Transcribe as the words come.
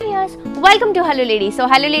Viewers welcome to hello ladies. So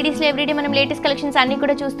hello ladies లో everyday మనం latest collections అన్ని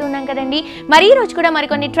కూడా చూస్తూ ఉన్నాం కదండి. మరి ఈ రోజు కూడా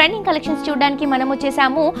మరికొన్ని ట్రెండింగ్ కలెక్షన్స్ చూడడానికి మనం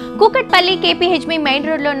వచ్చేసాము కూకట్పల్లి KPHB మెయిన్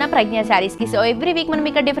రోడ్ లో ఉన్న ప్రజ్ఞ సారీస్ కి. సో ఎవ్రీ వీక్ మనం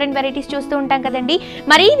ఇక్కడ డిఫరెంట్ వెరైటీస్ చూస్తూ ఉంటాం కదండి.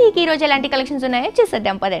 మరి ఈ వీక్ ఈ రోజు ఎలాంటి కలెక్షన్స్ ఉన్నాయో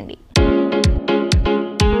చూసేద్దాం పదండి.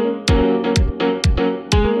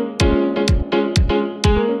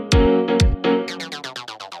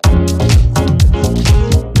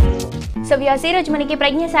 సో వ్యూవర్స్ ఈ రోజు మనకి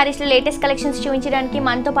ప్రజ్ఞ సారీస్ లో లేటెస్ట్ కలెక్షన్స్ చూపించడానికి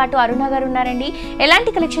మనతో పాటు అరుణ గారు ఉన్నారండి. ఎలాంటి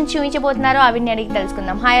కలెక్షన్స్ చూపించబోతున్నారో అవిని అడిగి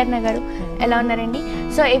తెలుసుకుందాం. హాయ్ అరుణ గారు, ఎలా ఉన్నారండి?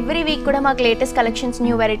 సో ఎవ్రీ వీక్ కూడా మాకు లేటెస్ట్ కలెక్షన్స్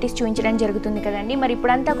న్యూ వెరైటీస్ చూపించడం జరుగుతుంది కదండి. మరి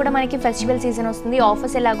ఇప్పుడంతా కూడా మనకి ఫెస్టివల్ సీజన్ వస్తుంది.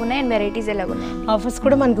 Offers ఎలాగున్నాయి and varieties ఎలాగున్నాయి? ఆఫర్స్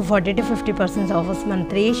కూడా మనకు 40 to 50% ఆఫర్స్ మన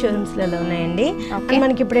 3 షోరూమ్స్లలో ఉన్నాయండి.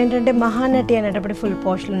 మనకి ఇప్పుడు ఏంటంటే మహానటి అనేటప్పుడు ఫుల్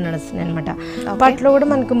పోస్టులు నడుస్తున్నాయి అనమాట. పట్లో కూడా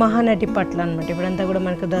మనకు మహానటి పట్లు అనమాట. ఇప్పుడంతా కూడా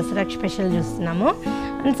మనకు దసరా స్పెషల్ చూస్తున్నాము.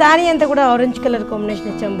 అండ్ శారీ అంతా కూడా ఆరెంజ్ కలర్ కాంబినేషన్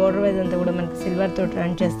ఇచ్చాము. బోర్డర్ వైజ్ అంతా కూడా మనకు సిల్వర్ తోటి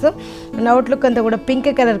రన్ చేస్తూ అండ్ అవుట్లుక్ అంతా కూడా పింక్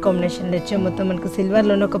కలర్ కాంబినేషన్లో ఇచ్చాము. మొత్తం మనకు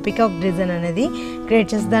సిల్వర్లోనే ఒక పికాక్ డిజైన్ అనేది క్రియేట్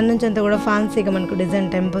చేస్తాం. దాని నుంచి అంతా కూడా ఫ్యాన్సీగా మనకు డిజైన్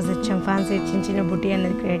టెంపోస్ ఇచ్చాం. ఫ్యాన్సీ చిన్న చిన్న బుటీ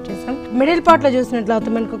అనేది క్రియేట్ చేస్తాం. మిడిల్ పార్ట్లో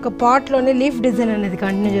చూసినట్లయితే మనకు ఒక పార్ట్లోనే లీఫ్ డిజైన్ అనేది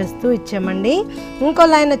కంటిన్యూ చేస్తూ ఇచ్చామండి. ఇంకో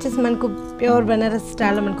లైన్ వచ్చేసి మనకు ప్యూర్ బెనారస్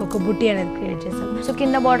స్టైల్లో మనకు ఒక బుటీ అనేది క్రియేట్ చేస్తాం. సో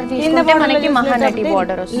కింద బార్డర్ మహానటి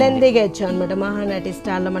బార్డర్ లెందీగా ఇచ్చాం అనమాట. మహానటి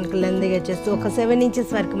స్టైల్లో మనకు లెందీగా ఇచ్చేస్తూ ఒక 7 inches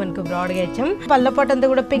వరకు మనకు బ్రాడ్ గా ఇచ్చాం. పళ్ళపాటు అంతా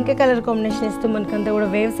కూడా పింక్ కలర్ కాంబినేషన్ ఇస్తూ మనకంతా కూడా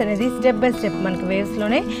వేవ్స్ అనేది స్టెప్ బై స్టెప్ మనకు వేవ్స్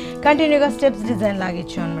లోనే కంటిన్యూగా స్టెప్స్ డిజైన్ లాగా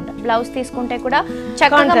ఇచ్చాం అనమాట. బ్లౌజ్ తీసుకుంటే కూడా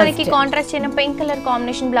చక్కగా మనకి కాంట్రాస్ట్ అయిన పింక్ కలర్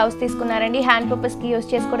కాంబినేషన్ బ్లౌజ్ తీసుకున్నారండి. హ్యాండ్ పర్పస్ కి యూస్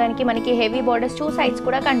చేసుకోవడానికి మనకి హెవీ బోర్డర్స్ 2 sides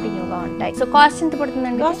కూడా కంటిన్యూగా ఉంటాయి. సో కాస్ట్ ఎంత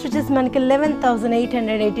పడుతుందండి? కాస్ట్ వచ్చేసి మనకి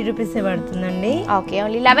 11,880 రూపీస్ పడుతుందండి. ఓకే,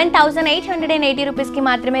 ఓన్లీ 11,880 రూపీస్ కి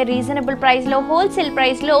మాత్రమే రీజనబుల్ ప్రైస్ లో హోల్సేల్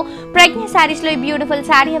ప్రైస్ లో ప్రజ్ఞ సారీస్ లో ఈ బ్యూటిఫుల్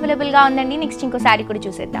సారీ అవైలబుల్ గా ఉందండి. నెక్స్ట్ ఇంకో సారీ కూడా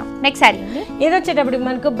చూసేద్దాం. నెక్స్ట్ సారీ ఇది వచ్చేటప్పుడు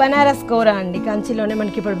మనకు బనారస్ కోరా అండి. కంచిలోనే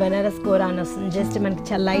మనకి ఇప్పుడు బనారస్ కోరా అని వస్తుంది. జస్ట్ మనకి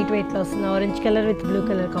చాలా లైట్ వెయిట్ లో వస్తుంది. Orange colour with blue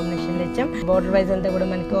colour combination ఇచ్చాం. బోర్డర్ వైజ్ అంతా కూడా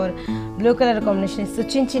మనకి బ్లూ కలర్ కాంబినేషన్ ఇస్తూ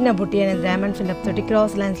చిన్న చిన్న బుట్టి అనేది డైమండ్ ఫిల్అప్ తోటి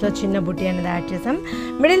క్రాస్ లైన్స్ లో చిన్న బుట్టి అనేది యాడ్ చేసాం.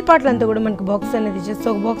 మిడిల్ పార్ట్ అంతా కూడా మనకు బాక్స్ అనేది ఇచ్చేసి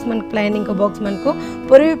ఒక బాక్స్ మనకు ప్లైన్, ఇంకో బాక్స్ మనకు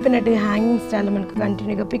పొరివిప్పినట్టు హ్యాంగింగ్ స్టైల్ మనకు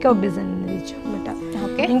కంటిన్యూగా పికాక్ డిజైన్ అనేది ఇచ్చాం అనమాట.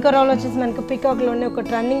 ఇంకో రోల్ వచ్చేసి మనకు పికాక్ లోనే ఒక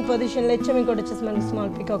రన్నింగ్ పొజిషన్ లో ఇచ్చాం. ఇంకోటి వచ్చేసి మనకు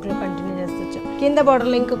స్మాల్ పికాక్ లో కంటిన్యూ చేస్తూ వచ్చాం. కింద బార్డర్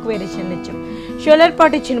లో ఇంకొక వేరియేషన్ ఇచ్చాం. షోల్డర్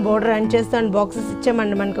పార్ట్ ఇచ్చిన బోర్డర్ రన్ చేస్తూ అండ్ బాక్సెస్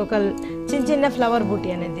ఇచ్చామండి. మనకు ఒక చిన్న చిన్న ఫ్లవర్ బూటీ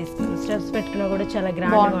అనేది తీసుకున్నాం. స్టెప్స్ పెట్టుకున్నా కూడా చాలా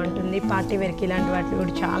గ్రాండ్ గా ఉంటుంది. పార్టీ వేర్ కి ఇలాంటి వాటి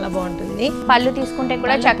కూడా చాలా బాగుంటుంది. పళ్ళు తీసుకుంటే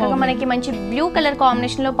కూడా చక్కగా మనకి మంచి బ్లూ కలర్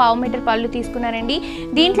కాంబినేషన్ లో 1/2 మీటర్ పళ్ళు తీసుకున్నారండి.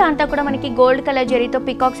 దీంట్లో అంతా కూడా మనకి గోల్డ్ కలర్ జరీతో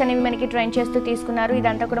పికాక్స్ అనేవి మనకి ట్రైన్ చేస్తూ తీసుకున్నారు.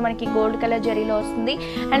 ఇదంతా కూడా మనకి గోల్డ్ కలర్ జరీలో వస్తుంది.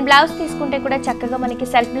 అండ్ బ్లౌజ్ తీసుకుంటే కూడా చక్కగా మనకి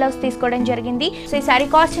సెల్ఫ్ బ్లౌజ్ తీసుకోవడం జరిగింది. సో ఈ సారీ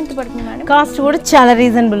కాస్ట్ ఎంత పడుతుంది మేడం? కాస్ట్ కూడా చాలా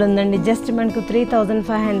రీజనబుల్ ఉందండి. జస్ట్ మనకు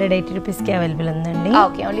 3,580 రూపీస్ కి అవైలబుల్ ఉందండి.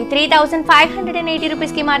 ఓకే, ఓన్లీ 3,580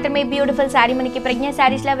 రూపీస్ కి మాత్రమే బ్యూటిఫుల్ సారీ మనకి ప్రజ్ఞ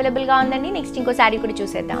సారీస్ లో అవైలబుల్ గా ఉందండి. నెక్స్ట్ ఇంకో సారీ కూడా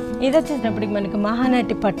చూసేద్దాం. ఇది వచ్చేటప్పటికి మనకి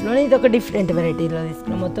మహానటి పట్టులో ఇది ఒక డిఫరెంట్ వెరైటీలో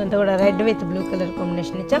తీసుకున్నాం. మొత్తం అంతా కూడా red with blue colour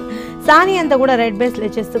combination ఇచ్చాం. సారీ అంతా కూడా రెడ్ బేస్ లో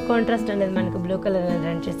చేస్తూ కాంట్రాస్ట్ అనేది మనకు బ్లూ కలర్ అనేది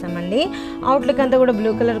రన్ చేస్తామండి. అవుట్లుక్ అంతా కూడా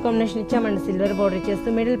బ్లూ కలర్ కాంబినేషన్ ఇచ్చామండి. సిల్వర్ బోర్డర్ చేస్తూ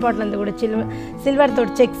మిడిల్ పార్ట్ అంతా కూడా సిల్వర్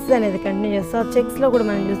తోటి చెక్స్ అనేది కంటిన్యూ చేస్తాం. చెక్స్ లో కూడా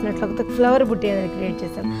మనం చూసినట్లయితే ఫ్లవర్ బుట్టి అనేది క్రియేట్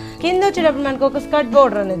చేస్తాం. కింద వచ్చేటప్పుడు మనకు ఒక స్కర్ట్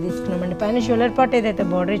బోర్డర్ అనేది తీసుకున్నామండి. పైన షోల్డర్ పార్ట్ ఏదైతే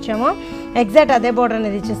బోర్డర్ ఇచ్చామో ఎగ్జాక్ట్ అదే బోర్డర్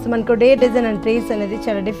అనేది ఇచ్చేస్తూ మనకు డే డిజైన్ అండ్ ట్రీస్ అనేది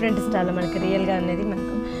చాలా డిఫరెంట్ స్టైల్ మనకి రియల్ గా అనేది మనకు.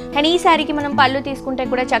 అండ్ ఈ సారీకి మనం పళ్ళు తీసుకుంటే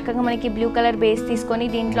కూడా చక్కగా మనకి బ్లూ కలర్ బేస్ తీసుకొని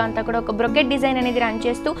దీంట్లో అంతా కూడా ఒక బ్రొకెట్ డిజైన్ అనేది రన్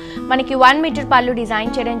చేస్తూ మనకి 1 మీటర్ పళ్ళు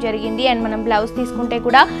డిజైన్ చేయడం జరిగింది. అండ్ మనం బ్లౌజ్ తీసుకుంటే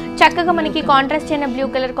కూడా చక్కగా మనకి కాంట్రాస్ట్ అయిన బ్లూ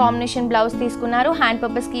కలర్ కాంబినేషన్ బ్లౌజ్ తీసుకున్నారు. హ్యాండ్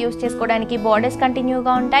పర్పస్ కి యూస్ చేసుకోవడానికి బార్డర్స్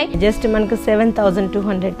కంటిన్యూగా ఉంటాయి. జస్ట్ మనకు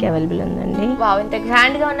 7,200 కి అవైలబుల్ ఉందండి. వావ్, ఇంత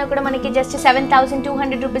గ్రాండ్ గా ఉన్నా కూడా మనకి జస్ట్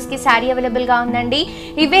 7,200 రూపీస్ కి సారీ అవైలబుల్ గా ఉందండి.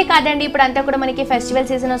 ఇవే కాదండి, ఇప్పుడు అంతా కూడా మనకి ఫెస్టివల్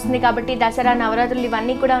సీజన్ వస్తుంది కాబట్టి దసరా నవరాత్రులు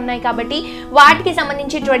ఇవన్నీ కూడా ఉన్నాయి కాబట్టి వాటికి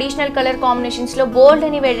సంబంధించి ట్రెడిషనల్ కలర్ కాంబినేషన్స్ లో బోల్డ్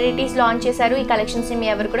అని వెరైటీస్ లాంచ్ చేశారు. ఈ కలెక్షన్స్ ని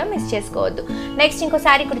ఎవరు కూడా మిస్ చేసుకోవద్దు. నెక్స్ట్ ఇంకో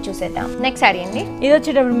సారీ కూడా చూసేద్దాం. నెక్స్ట్ సారీ అండి. ఇది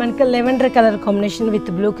వచ్చేటప్పుడు మనకి lavender colour combination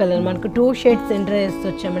with blue colour మనకు 2 షేడ్స్ ఎంటర్ చేస్తూ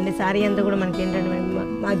వచ్చామండి. సారీ అంతా కూడా మనకి ఏంటంటే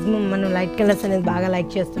మాక్సిమం మనం లైట్ కలర్స్ అనేది బాగా లైక్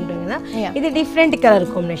చేస్తుంటాం కదా. ఇది డిఫరెంట్ కలర్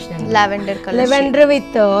కాంబినేషన్ అండి. Lavender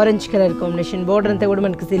with orange colour combination. Border అంతా కూడా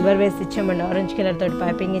మనకి సిల్వర్ వేస్ ఇచ్చామండి. ఆరెంజ్ కలర్ తోటి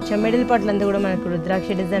పైపింగ్ ఇచ్చాం. మిడిల్ పార్ట్ అంతా కూడా మనకు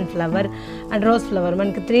రుద్రాక్ష design, flower and rose flower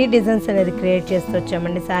మనకి 3 డిజైన్స్ అనేది క్రియేట్ చేస్తూ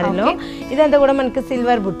వచ్చామండి సారీలో. ఇదంతా కూడా మనకి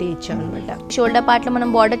సిల్వర్ బుట్టి ఇచ్చాం అనమాట. షోల్డర్ పార్ట్ లో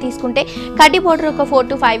మనం బార్డర్ తీసుకుంటే కటి బార్డర్ ఒక 4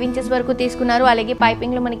 to 5 inches వరకు తీసుకున్నారు. అలాగే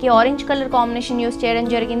పైపింగ్ లో మనకి ఆరెంజ్ కలర్ కాంబినేషన్ యూస్ చేయడం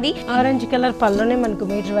జరిగింది. ఆరెంజ్ కలర్ పళ్ళలోనే మనకు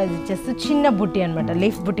మీటర్ వైజ్ ఇచ్చేస్తూ చిన్న బుట్టి అనమాట. లీఫ్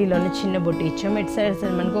బుట్టిలోనే చిన్న బుట్టి ఇచ్చాం. ఇట్ సైడ్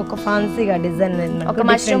మనకు ఒక ఫ్యాన్సీగా డిజైన్ ఒక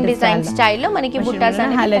మష్రూమ్ డిజైన్ స్టైల్ లో మనకి బుట్టాస్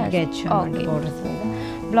హైలైట్ గా ఇచ్చాం బోర్డర్స్ మీద.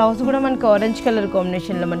 బ్లౌజ్ కూడా మనకి ఆరెంజ్ కలర్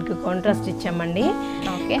కాంబినేషన్ లో మనకి కాంట్రాస్ట్ ఇచ్చామండి.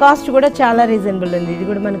 కాస్ట్ కూడా చాలా రీజనబుల్ ఉంది. ఇది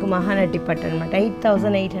కూడా మనకు మహానటి పట్టు అనమాట.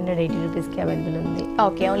 8880 రూపీస్ కి అవైలబుల్ ఉంది.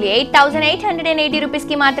 ఓకే, ఓన్లీ 8880 రూపీస్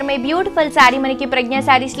కి మాత్రమే బ్యూటిఫుల్ సారీ మనకి ప్రజ్ఞా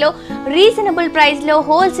సారీస్ లో రీజనబుల్ ప్రైస్ లో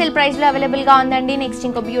హోల్సేల్ ప్రైస్ లో అవైలబుల్ గా ఉందండి. నెక్స్ట్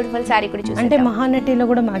ఇంకో బ్యూటిఫుల్ సారీ కూడా చూద్దాం. అంటే మహానటిలో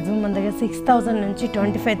కూడా మాక్సిమం మన దగ్గర 6000 నుంచి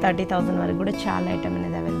 25,000-30,000 వరకు కూడా చాలా ఐటమ్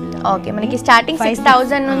అనేది అవైలబుల్. ఓకే, మనకి స్టార్టింగ్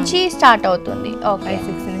 6000 నుంచి స్టార్ట్ అవుతుంది. ఓకే,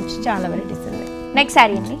 6 నుంచి చాలా వెరైటీస్ ఉన్నాయి. నెక్స్ట్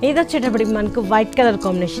సారీ అండి, ఇది వచ్చేటప్పటికి మనకు వైట్ కలర్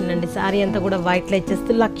కాంబినేషన్ అండి. సారీ అంతా కూడా వైట్ లో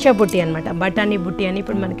ఇచ్చేస్తూ లక్ష బుట్టి అనమాట. బటానీ బుట్టి అని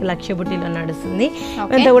ఇప్పుడు మనకి లక్ష బుట్టిలో నడుస్తుంది.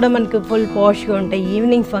 అంతా కూడా మనకు ఫుల్ పాష్ గా ఉంటాయి.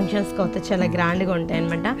 ఈవినింగ్ ఫంక్షన్స్ కి అయితే చాలా గ్రాండ్ గా ఉంటాయి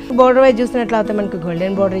అనమాట. బోర్డర్ వైజ్ చూసినట్లయితే మనకు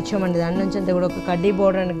గోల్డెన్ బోర్డర్ ఇచ్చామండి. దాని నుంచి అంతా కూడా ఒక కడ్డీ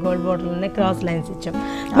బోర్డర్ అండ్ గోల్డ్ బోర్డర్ ఉన్నాయి, క్రాస్ లైన్స్ ఇచ్చాం.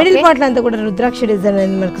 మిడిల్ పార్ట్ లో అంతా కూడా రుద్రాక్ష డిజైన్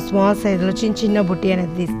అనేది మనకు స్మాల్ సైజ్ లో చిన్న చిన్న బుట్టి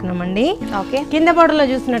అనేది తీసుకున్నామండి. కింద బోర్డర్ లో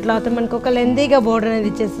చూసినట్లయితే మనకు ఒక లెందీగా బోర్డర్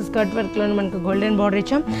అనేది ఇచ్చేసి స్కర్ట్ వర్క్ లో మనకు గోల్డెన్ బోర్డర్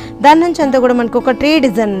ఇచ్చాం. దాని నుంచి అంతా కూడా మనకు ఒక ట్రీ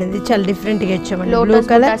డిజైన్ అనేది చాలా డిఫరెంట్ గా ఇచ్చామండి. బ్లూ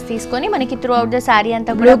కలర్ తీసుకొని మనకి త్రూ అవుట్ ద సారీ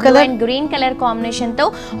అంతా blue colour and green colour combination తో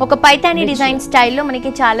ఒక పైతాని డిజైన్ స్టైల్లో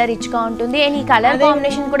మనకి చాలా రిచ్ గా ఉంటుంది. అండ్ ఈ కలర్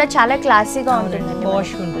కాంబినేషన్ కూడా చాలా క్లాసీగా ఉంటుంది,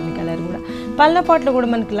 వాష్ ఉంటుంది కలర్ కూడా. పళ్ళ పాటలో కూడా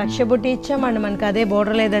మనకి లక్ష బుట్టి ఇచ్చాం అండ్ మనకి అదే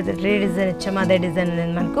బోర్డర్ లో ఏదైతే ట్రీ డిజైన్ ఇచ్చాము అదే డిజైన్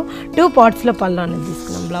అనేది మనకు 2 పార్ట్స్ లో పళ్ళు అనేది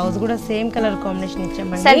తీసుకున్నాం. బ్లౌజ్ కూడా సేమ్ కలర్ కాంబినేషన్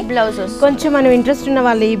ఇచ్చామండి. బ్లౌజ్ కొంచెం మనం ఇంట్రెస్ట్ ఉన్న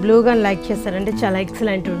వాళ్ళు ఈ బ్లూ గా లైక్ చేస్తారంటే చాలా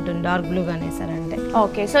ఎక్సలెంట్ ఉంటుంది. డార్క్ బ్లూ గా వేసారంటే.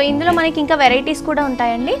 ఓకే, సో ఇందులో మనకి ఇంకా వెరైటీస్ కూడా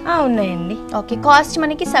ఉంటాయండి? ఉన్నాయండి. ఓకే, కాస్ట్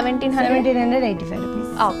మనకి 1785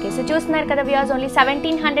 రూపీస్. ఓకే, సో చూస్తున్నారు కదా వ్యూవర్స్, ఓన్లీ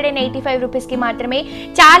 1785 రూపీస్ కి మాత్రమే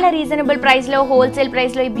చాలా రీజనబుల్ ప్రైస్ లో హోల్సేల్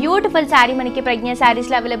ప్రైస్ లో ఈ బ్యూటిఫుల్ సారీ మనకి ప్రజ్ఞా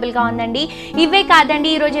సారీస్ లో అవైలబుల్ గా ఉందండి. ఇవే కాదండి,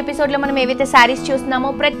 ఈ రోజు ఎపిసోడ్ లో మనం ఏవైతే సారీస్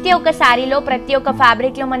చూస్తున్నామో ప్రతి ఒక్క సారీలో ప్రతి ఒక్క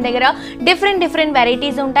ఫ్యాబ్రిక్ లో మన దగ్గర డిఫరెంట్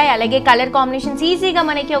వెరైటీస్ ఉంటాయి. అలాగే కలర్ కాంబినేషన్స్ ఈజీగా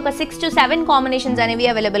మనకి ఒక 6 to 7 కాంబినేషన్స్ అనేవి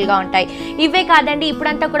అవైలబుల్ గా ఉంటాయి. ఇవే కాదండి,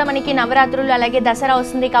 ఇప్పుడంతా కూడా మనకి నవరాత్రులు అలాగే దసరా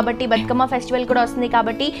వస్తుంది కాబట్టి, బతుకమ్మ ఫెస్టివల్ కూడా వస్తుంది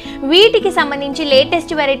కాబట్టి వీటికి సంబంధించి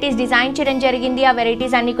లేటెస్ట్ వెరైటీస్ డిజైన్ చేయడం జరిగింది. ఆ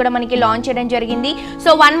వెరైటీస్ అన్ని కూడా మనకి లాంచ్ చేయడం జరిగింది. సో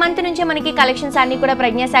 1 month నుంచి మనకి కలెక్షన్స్ అన్ని కూడా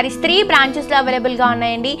ప్రజ్ఞా సారీస్ 3 branches లో అవైలబుల్ గా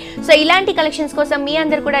ఉన్నాయండి. సో ఇలాంటి కలెక్షన్స్ కోసం మీ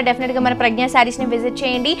అందరు కూడా డెఫినెట్ గా మన ప్రజ్ఞా సారీస్ ని విజిట్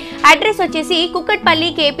చేయండి. అడ్రస్ వచ్చేసి కుక్కట్పల్లి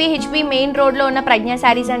KPHB మెయిన్ రోడ్ లో ఉన్న ప్రజ్ఞా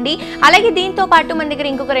సారీస్ అండి. అలాగే దీంతో పాటు మన దగ్గర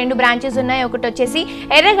ఇంకొక 2 branches ఉన్నాయి. ఒకటి వచ్చేసి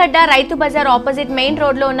ఎర్రగడ్డ Rythu Bazar opposite main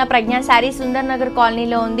road లో ఉన్న ప్రజ్ఞా సారీస్ సుందర్ నగర్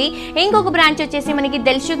కాలనీలో ఉంది. ఇంకొక బ్రాంచ్ వచ్చేసి మనకి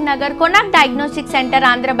Dilsukh Nagar Konark diagnostic centre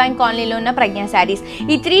Andhra bank కాలనీలో ఉన్న ప్రజ్ఞా సారీస్.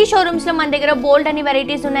 ఈ 3 showrooms లో మన దగ్గర బోల్డ్ అని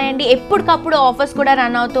వెరైటీస్ ఉన్నాయండి. ఎప్పటికప్పుడు ఆఫర్స్ కూడా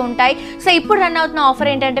రన్ అవుతూ ఉంటాయి. సో ఇప్పుడు రన్ అవుతున్న ఆఫర్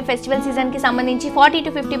ఏంటంటే ఫెస్టివల్ సీజన్ కి సంబంధించి 40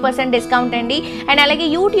 to 50% డిస్కౌంట్ అండి. అండ్ అలాగే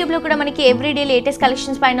యూట్యూబ్ లో కూడా మనకి ఎవ్రీడే లేటెస్ట్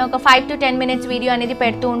కలెక్షన్స్ పైన ఒక 5 to 10 minutes వీడియో అనేది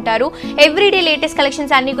పెడుతూ ఉంటారు. ఎవ్రీడే లేటెస్ట్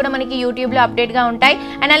కలెక్షన్స్ అన్ని కూడా మనకి యూట్యూబ్ లో అప్డేట్ గా ఉంటాయి.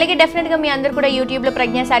 అండ్ అలాగే డెఫినెట్ గా మీ అందరూ కూడా యూట్యూబ్ లో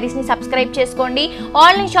ప్రజ్ఞా సారీస్ ని సబ్స్క్రైబ్ చేసుకోండి.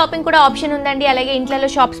 ఆన్లైన్ షాపింగ్ కూడా ఆప్షన్ ఉందండి. అలాగే ఇంట్లో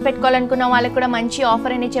షాప్స్ పెట్టుకోవాలనుకున్న వాళ్ళకి కూడా మంచి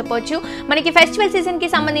ఆఫర్ అని చెప్పొచ్చు. మనకి ఫెస్టివల్ సీజన్ కి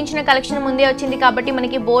సంబంధించిన కలెక్షన్ ముందే వచ్చింది కాబట్టి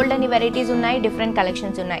మనకి బోల్డ్ అని వెరైటీస్ ఉన్నాయి, డిఫరెంట్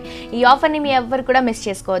కలెక్షన్స్ ఉన్నాయి. ఈ ఆఫర్ ని మీ ఎవ్వరు కూడా మిస్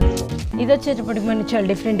చేసుకోవద్దు. ఇది వచ్చేటప్పటికి మనం చాలా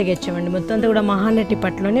డిఫరెంట్ గా ఇచ్చామండి. మొత్తం అంతా కూడా మహానటి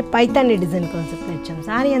పట్టులోనే పైతాని డిజైన్ కాన్సెప్ట్ ఇచ్చాం.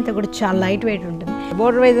 సారీ అంతా కూడా చాలా లైట్ వెయిట్ ఉంటుంది.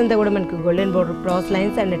 బోర్డర్ వైజ్ అంతా కూడా మనకు golden border cross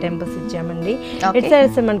lines and temples ఇచ్చామండి. ఇట్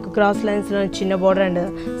సైడ్స్ మనకు క్రాస్ లైన్స్ లో చిన్న బోర్డర్ అండ్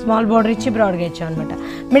స్మాల్ బోర్డర్ ఇచ్చి బ్రాడ్ గా ఇచ్చాం అనమాట.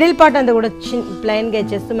 మిడిల్ పార్ట్ అంతా కూడా ప్లెయిన్ గా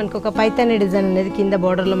ఇచ్చేస్తూ మనకు ఒక పైతాని డిజైన్ అనేది కింద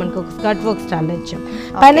బోర్డర్ లో మనకు ఒక స్కర్ట్ వర్క్ స్టైల్ ఇచ్చాం.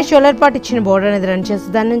 పైన షోల్డర్ పార్ట్ ఇచ్చిన బోర్డర్ అనేది రన్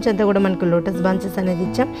చేస్తూ దాని నుంచి అంతా కూడా మనకు లోటస్ బంచెస్ అనేది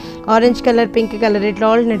ఇచ్చాం. ఆరెంజ్ కలర్, పింక్ కలర్ ఇట్లా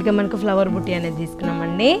ఆల్టర్నేట్ గా మనకు ఫ్లవర్ బుట్టి అనేది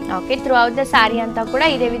తీసుకున్నామండి. Okay, through out the sorry అంతా కూడా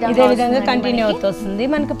ఇదే విధంగా కంటిన్యూ అవుతుంది.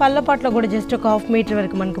 మనకు పళ్ళ పాటలో కూడా జస్ట్ ఒక 1/2 meter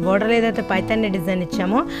వరకు మనకు బోర్డర్ ఏదైతే పైతాని డిజైన్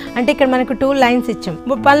ఇచ్చామో అంటే ఇక్కడ మనకు 2 lines ఇచ్చాం.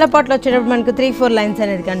 పళ్ళ పాటలో వచ్చేటప్పుడు మనకు 3-4 lines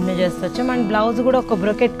అనేది కంటిన్యూ చేస్తూ వచ్చాం. అండ్ బ్లౌజ్ కూడా ఒక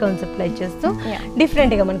బ్రోకెట్ కాన్సెప్ట్ లో ఇచ్చేస్తూ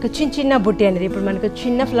డిఫరెంట్ గా మనకు చిన్న బుట్టి అనేది ఇప్పుడు మనకు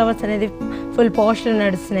చిన్న ఫ్లవర్స్ అనేది ఫుల్ పాష్ లో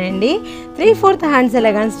నడుస్తున్నాయండి. 3/4 హ్యాండ్స్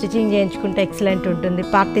ఎలాగా స్టిచింగ్ చేయించుకుంటే ఎక్సలెంట్ ఉంటుంది.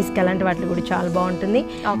 పార్టీస్ కి అలాంటి వాటికి కూడా చాలా బాగుంటుంది.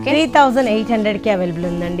 3800 కి అవైలబుల్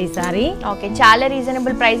ఉందండి ఈ సారీ. ఓకే, చాలా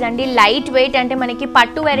రీజనబుల్ ప్రైస్ అండి. లైట్ వెయిట్ అంటే మనకి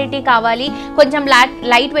పట్టు వెరైటీ కావాలి, కొంచెం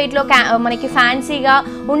లైట్ వెయిట్ లో మనకి ఫ్యాన్సీగా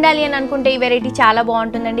ఉండాలి అని అనుకుంటే ఈ వెరైటీ చాలా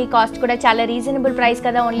బాగుంటుందండి. కాస్ట్ కూడా చాలా రీజనబుల్ ప్రైస్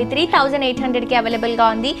కదా, ఓన్లీ 3800 కి అవైలబుల్ గా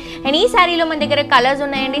ఉంది. అండ్ ఈ సారీలో మన దగ్గర కలర్స్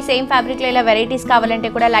ఉన్నాయండి. సేమ్ ఫ్యాబ్రిక్ లో ఇలా వెరైటీస్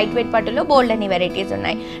కావాలంటే కూడా లైట్ వెయిట్ పట్టులో బోల్డ్ అని వెరైటీస్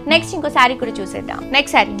ఉన్నాయి. నెక్స్ట్ ఇంకో సారీ కూడా చూసేద్దాం.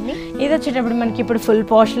 నెక్స్ట్ సారీ ఇది వచ్చేటప్పుడు మనకి ఇప్పుడు ఫుల్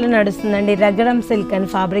పాష్ లో నడుస్తుందండి. రగడం సిల్క్ అండ్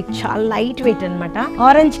ఫ్యాబ్రిక్ చాలా లైట్ వెయిట్ అనమాట.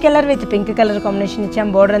 Orange colour with pink colour combination ఇచ్చాం.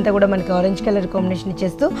 బోర్డర్ అంతా కూడా మనకి ఆరెంజ్ కలర్ కాంబినేషన్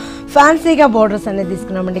ఇచ్చేస్తూ ఫ్యాన్సీగా బోర్డర్స్ అనేది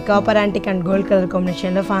తీసుకున్నామండి. Copper antique and gold colour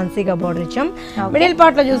combination లో ఫ్యాన్సీగా బోర్డర్ ఇచ్చాం. మిడిల్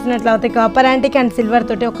పార్ట్ లో చూసినట్లయితే కాపర్ యాంటిక్ అండ్ సిల్వర్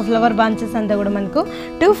తోటి ఒక ఫ్లవర్ బంచెస్ అంతా కూడా మనకు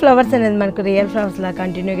 2 flowers అనేది మనకు రియల్ ఫ్లవర్స్ లా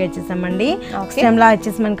కంటిన్యూగా ఇచ్చేసామండి. స్టెమ్ లా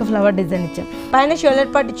ఇచ్చేసి మనకు ఫ్లవర్ డిజైన్ ఇచ్చాం. పైన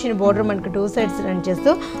షోల్డర్ పార్ట్ ఇచ్చిన బోర్డర్ మనకు 2 sides రన్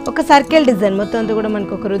చేస్తూ ఒక సర్కిల్ డిజైన్ మొత్తం అంతా కూడా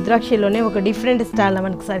మనకు ఒక రుద్రాక్షలోనే ఒక డిఫరెంట్ స్టైల్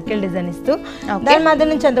మనకు సర్కిల్ డిజైన్ ఇస్తూ దాని మధ్య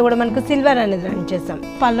నుంచి అంతా కూడా మనకు సిల్వర్ అనేది రన్ చేస్తాం.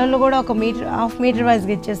 పళ్ళల్లో కూడా ఒక మీటర్ హాఫ్ మీటర్ వైజ్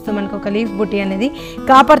గా ఇచ్చేస్తూ మనకు ఒక లీఫ్ బుట్టి అనేది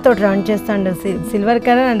కాపర్ తోటి రన్ చేస్తాం. సిల్వర్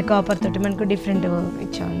కలర్ అండ్ కాపర్ తోటి మనకు డిఫరెంట్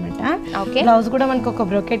ఇచ్చాం అనమాట. బ్లౌజ్ కూడా మనకు ఒక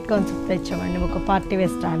బ్రోకెట్ కాన్సెప్ట్ ఇచ్చామండి, ఒక పార్టీ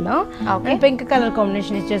వేర్ స్టైల్లో. పింక్ కలర్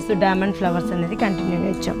కాంబినేషన్ ఇచ్చేస్తూ డైమండ్ ఫ్లవర్స్ అనేది కంటిన్యూగా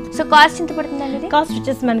ఇచ్చాం. సో కాస్ట్ ఎంత పడుతుంది? కాస్ట్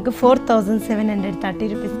వచ్చేసి మనకు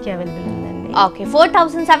 4730 రూపీస్కి అవైలబుల్ ఉందండి. ఓకే,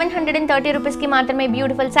 4730 రూపీస్కి మాత్రమే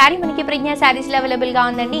బ్యూటిఫుల్ శారీ మనకి ప్రజ్ఞా శారీస్లో అవైలబుల్గా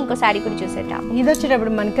ఉందండి. ఇంకో శారీ కూడా చూసేద్దాం. ఇది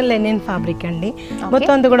వచ్చేటప్పుడు మనకి లెనిన్ ఫ్యాబ్రిక్ అండి.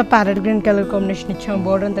 మొత్తం అంతా కూడా ప్యారెట్ గ్రీన్ కలర్ కాంబినేషన్ ఇచ్చాం.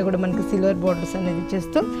 బోర్డర్ అంతా కూడా మనకి సిల్వర్ బోర్డర్స్ అనేది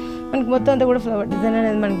ఇచ్చేస్తూ మనకి మొత్తం అంతా కూడా ఫ్లవర్ డిజైన్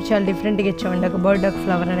అనేది మనకి చాలా డిఫరెంట్గా ఇచ్చామండి. ఒక బర్డ్ ఒక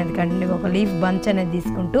ఫ్లవర్ అనేది కంటిన్యూగా ఒక లీఫ్ బంచ్ అనేది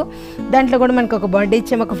తీసుకుంటూ దాంట్లో కూడా మనకి ఒక బర్డ్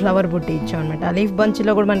ఇచ్చాము, ఒక ఫ్లవర్ బుట్టి ఇచ్చాం అనమాట. ఆ లీఫ్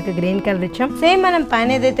బంచ్లో కూడా మనకి గ్రీన్ కలర్ ఇచ్చాం. సేమ్ మనం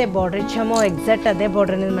పైన ఏదైతే బార్డర్ ఇచ్చామో ఎగ్జాక్ట్ అదే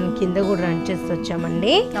బార్డర్ అనేది మనం కింద కూడా రన్ చేస్తూ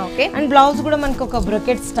వచ్చామండి. అండ్ బ్లౌజ్ కూడా మనకి ఒక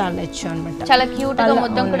బ్రొకెట్ స్టైల్ ఇచ్చాం అనమాట. చాలా క్యూట్ గా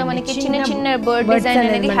మొత్తం కూడా మనకి చిన్న చిన్న బర్డ్ డిజైన్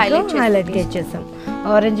అనేది హైలైట్ గా ఇచ్చేసాం.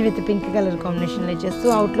 Orange with pink colour combination లో చేస్తూ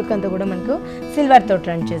అవుట్లుక్ అంతా కూడా మనకు సిల్వర్ తోటి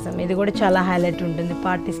రన్ చేసాం. ఇది కూడా చాలా హైలైట్ ఉంటుంది,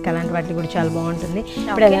 పార్టీస్ అలాంటి వాటికి కూడా చాలా బాగుంటుంది.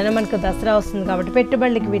 ఇప్పుడు ఏదైనా మనకు దసరా వస్తుంది కాబట్టి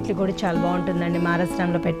పెట్టుబడులకి వీటికి కూడా చాలా బాగుంటుందండి.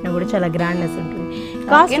 మహారాష్ట్రంలో పెట్టినా కూడా చాలా గ్రాండ్నెస్ ఉంటుంది.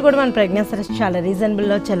 కాస్ట్ కూడా మన ప్రజ్ఞా సారీస్ చాలా రీజనబుల్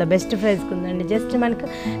లో చాలా బెస్ట్ ప్రైస్ ఉందండి. జస్ట్ మనకు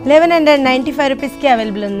 1195 రూపీస్కి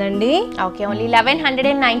అవైలబుల్ ఉందండి. ఓకే, ఓన్లీ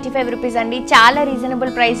 1195 రూపీస్ అండి. చాలా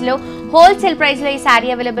రీజనబుల్ ప్రైస్ లో హోల్సేల్ ప్రైస్ లో ఈ శారీ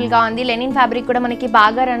అవైలబుల్ గా ఉంది. లెనిన్ ఫ్యాబ్రిక్ కూడా మనకి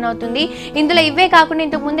బాగా రన్ అవుతుంది. ఇందులో ఇవే కాకుండా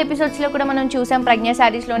ఇంతకు ముందు ఎపిసోడ్స్ లో కూడా మనం చూసాం ప్రజ్ఞా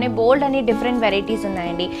శారీస్ లోనే బోల్డ్ అని డిఫరెంట్ వెరైటీస్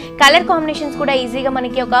ఉన్నాయండి. కలర్ కాంబినేషన్స్ కూడా ఈజీగా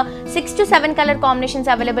మనకి ఒక 6 to 7 కలర్ కాంబినేషన్స్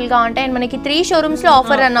అవైలబుల్ గా ఉంటాయి. అండ్ మనకి 3 షోరూమ్స్ లో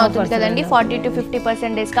ఆఫర్ రన్ అవుతుంది కదండి. 40 to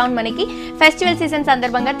 50% డిస్కౌంట్ మనకి ఫెస్టివల్ సీజన్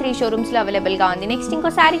సందర్భంగా 3 షోరూమ్స్ లో అవైలబుల్ గా ఉంది. నెక్స్ట్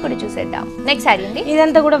ఇంకో శారీ కూడా చూసేద్దాం. నెక్స్ట్ శారీ అండి,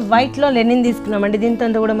 ఇదంతా కూడా వైట్ లో లెనిన్ తీసుకున్నామండి. దీంతో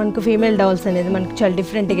అంతా కూడా మనకు ఫీమేల్ డౌల్స్ అనేది మనకి చాలా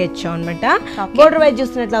డిఫరెంట్ గా ఇచ్చాం అనమాట. బోర్డర్ వైజ్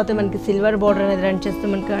చూసినట్లయితే మనకి సిల్వర్ బోర్డర్ అనేది రన్ చేస్తూ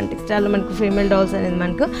మనకు టెక్స్టైల్ లో మనకు ఫీమేల్ డౌల్స్ అనేది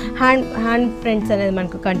మనకు హ్యాండ్ ప్రింట్స్ అనేది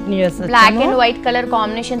మనకు కంటిన్యూ చేస్తుంది. Black and white colour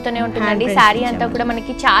combination తోనే ఉంటుందండి. శారీ అంతా కూడా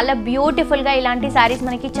మనకి చాలా బ్యూటిఫుల్ గా, ఇలాంటి శారీస్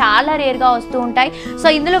మనకి చాలా రేర్ గా వస్తూ ఉంటాయి. సో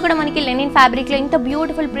ఇందులో కూడా మనకి లెనిన్ ఫ్యాబ్రిక్ లో ఇంత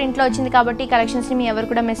బ్యూటిఫుల్ ప్రింట్ లో వచ్చింది కాబట్టి కలెక్షన్స్ ని మీ ఎవరు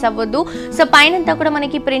కూడా మిస్ అవ్వద్దు. సో పైన అంతా కూడా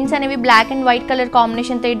మనకి ప్రింట్స్ అనేవి black and white colour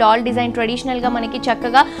combination తో ఈ డాల్ డిజైన్ ట్రెడిషనల్ గా మనకి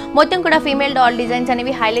చక్కగా మొత్తం కూడా ఫీమేల్ డాల్ డిజైన్స్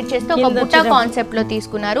అనేవి హైలైట్ చేస్తూ ఒక బుట్ట కాన్సెప్ట్ లో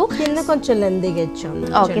తీసుకున్నారు. కింద కొంచెం లెంతీగా ఇచ్చాం.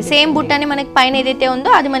 ఓకే, సేమ్ బుట్టని మనకి పైన ఏదైతే ఉందో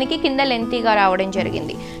అది మనకి కింద లెంతీగా రావడం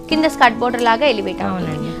జరిగింది. కింద స్కర్ట్ బోర్డర్ లాగా ఎలివేట్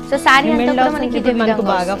అవునండి. సో శారీ అంతా కూడా మనకి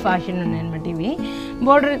బాగా ఫ్యాషన్ ఉన్నాయి అనమాట. ఇవి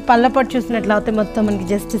బోర్డర్ పళ్ళపట్టు చూసినట్లయితే మొత్తం మనకి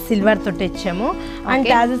జస్ట్ సిల్వర్ తోటి ఇచ్చాము. అండ్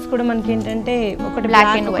టాజెస్ కూడా మనకి ఏంటంటే ఒకటి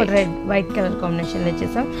బ్లాక్ అండ్ ఒకటి రెడ్ వైట్ కలర్ కాంబినేషన్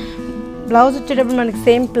ఇచ్చేసాం. బ్లౌజ్ వచ్చేటప్పుడు మనకి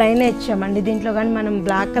సేమ్ ప్లెయిన్ ఇచ్చామండి. దీంట్లో కానీ మనం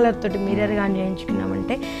బ్లాక్ కలర్ తోటి మిర్రర్ కానీ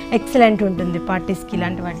చేయించుకున్నామంటే ఎక్సలెంట్ ఉంటుంది. పార్టీస్ కి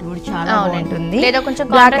ఇలాంటి వాటి కూడా చాలా బాగుంటుంది. లేదా కొంచెం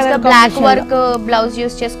బ్లాక్ వర్క్ బ్లౌజ్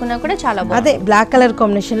యూస్ చేసుకున్నా కూడా చాలా బాగుంటుంది. అదే బ్లాక్ కలర్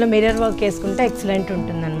కాంబినేషన్ లో మిర్రర్ వర్క్ వేసుకుంటే ఎక్సలెంట్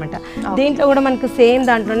ఉంటుంది అనమాట. దీంట్లో కూడా మనకు సేమ్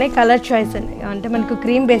దాంట్లోనే కలర్ చాయిస్ అంటే మనకు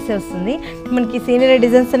క్రీమ్ బేస్ వస్తుంది. మనకి సీనియర్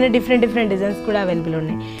డిజైన్స్ అనే డిఫరెంట్ డిజైన్స్ కూడా అవైలబుల్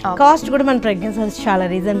ఉన్నాయి. కాస్ట్ కూడా మన ప్రెగ్నెన్సీ సారీస్ చాలా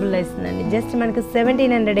రీజనబుల్ ఇస్తుందండి. జస్ట్ మనకు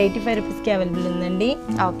 1785 రూపీస్కి అవైలబుల్ ఉందండి.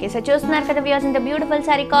 ఓకే, సో చూస్తున్నారు కదా వ్యూయర్స్, ఇంత బ్యూటిఫుల్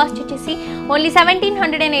సారీ కాస్ట్ వచ్చేసి ఓన్లీ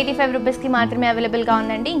 1785 రూపీస్ కి మాత్రమే అవైలబుల్ గా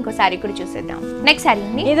ఉందండి. ఇంకో సారీ కూడా చూసేద్దాం. నెక్స్ట్ సారీ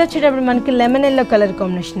అండి, ఇది వచ్చేటప్పుడు మనకి లెమన్ ఎల్లో కలర్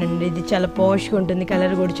కాంబినేషన్ అండి. ఇది చాలా పాష్ గా ఉంటుంది.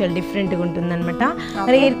 కలర్ కూడా చాలా డిఫరెంట్ గా ఉంటుంది అనమాట.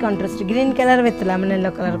 Rare contrast green colour with lemon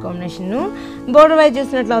yellow colour combination. Border wise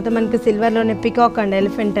చూసినట్లయితే మనకి సిల్వర్ లోనే పికాక్ అండ్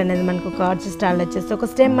ఎలిఫెంట్ అనేది మనకు కార్డ్స్ స్టైల్ వచ్చేస్తే ఒక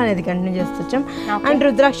స్టెమ్ అనేది కంటిన్యూ చేస్తాం. అండ్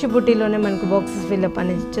రుద్రాక్షి బుట్టిలోనే మనకు బాక్సెస్ ఫిల్అప్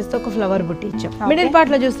అనేది ఇచ్చేస్తే ఒక ఫ్లవర్ బుట్టి ఇచ్చాం. మిడిల్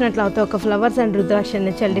పార్ట్ లో చూసినట్లయితే ఒక ఫ్లవర్స్ అండ్ రుద్రాక్షి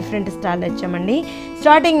అనేది చాలా డిఫరెంట్ స్టైల్ ఇచ్చామండి.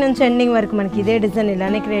 స్టార్టింగ్ నుంచి ఎండింగ్ వరకు మనకి ఇదే డిజైన్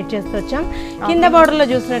ఇలానే క్రియేట్ చేస్తూ వచ్చాం. కింద బార్డర్ లో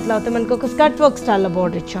చూసినట్లయితే మనకి ఒక స్కర్ట్ వర్క్ స్టైల్ లో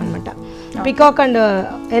బార్డర్ ఇచ్చాం అనమాట. పికాక్ అండ్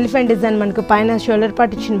ఎలిఫెంట్ డిజైన్ మనకు పైన షోల్డర్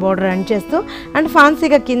పార్ట్ ఇచ్చిన బార్డర్ రన్ చేస్తూ అండ్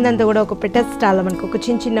ఫ్యాన్సీగా కిందంతా కూడా ఒక పెటల్ స్టైల్ మనకు ఒక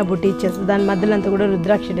చిన్న బుట్టి ఇచ్చేస్తూ దాని మధ్యలో అంతా కూడా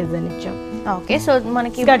రుద్రాక్ష డిజైన్ ఇచ్చాం. ఓకే, సో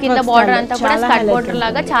మనకి కింద బోర్డర్ అంతా కూడా స్కర్ట్ బోర్డర్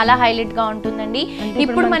లాగా చాలా హైలైట్ గా ఉంటుందండి.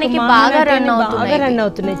 ఇప్పుడు మనకి బాగా రన్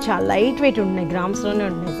అవుతున్నాయి. చాలా లైట్ వెయిట్ ఉన్నాయి, గ్రామ్స్ లోనే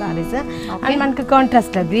ఉంటున్నాయి సారీస్. అండ్ మనకి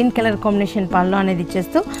కాంట్రాస్ట్ లో గ్రీన్ కలర్ కాంబినేషన్ పళ్ళు అనేది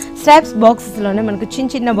ఇచ్చేస్తూ స్ట్రైప్స్ బాక్సెస్ లోనే మనకు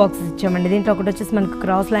చిన్న బాక్సెస్ ఇచ్చామండి. దీంట్లో ఒకటి వచ్చేసి మనకు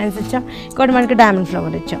క్రాస్ లైన్స్ ఇచ్చాం, ఇంకోటి మనకి డైమండ్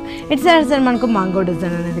ఫ్లవర్ ఇచ్చాం. ఇటు సైడ్ మనకు మాంగో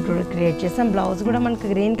డిజైన్ అనేది కూడా క్రియేట్ చేస్తాం. బ్లౌజ్ కూడా మనకి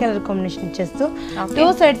గ్రీన్ కలర్ కాంబినేషన్ ఇచ్చేస్తూ 2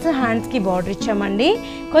 సైడ్స్ హ్యాండ్స్ కి బార్డర్ ఇచ్చామండి.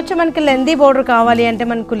 కొంచెం మనకి లెందీ బార్డర్ కావాలి అంటే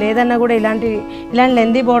మనకు లేదన్నా కూడా ఇలాంటి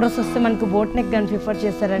లెందీ బార్డర్స్ వస్తే మనకు బోట్ నెక్ కానీ ప్రిఫర్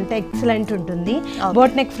చేస్తారంటే ఎక్సలెంట్ ఉంటుంది.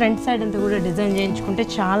 బోట్ నెక్ ఫ్రంట్ సైడ్ అంతా కూడా డిజైన్ చేయించుకుంటే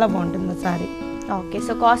చాలా బాగుంటుంది సారీ. ఓకే,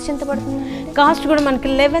 సో కాస్ట్ ఎంత పడుతుంది? కాస్ట్ కూడా మనకి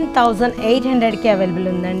 11,800కి అవైలబుల్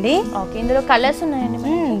ఉందండి. ఓకే, ఇందులో కలర్స్ ఉన్నాయండి.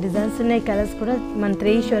 డిజైన్స్ ఉన్నాయి, కలర్స్ కూడా మన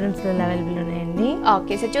 3 షోరూమ్స్ లో అవైలబుల్ ఉన్నాయండి.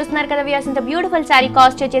 ఓకే, సో చూస్తున్నారు కదా వ్యూయర్స్, ఇంత బ్యూటిఫుల్ సారీ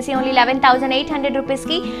కాస్ట్ వచ్చేసి ఓన్లీ 11,800 రూపీస్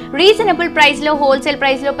కి రీజనబుల్ ప్రైస్ లో, హోల్సేల్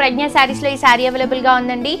ప్రైస్ లో ప్రజ్ఞ సారీస్ లో ఈ సారీ అవైలబుల్ గా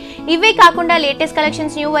ఉందండి. ఇవే కాకుండా లేటెస్ట్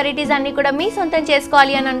కలెక్షన్స్, న్యూ వెరైటీస్ అన్ని కూడా మీ సొంతం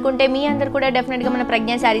చేసుకోవాలి అని అనుకుంటే మీ అందరు కూడా డెఫినెట్ గా మన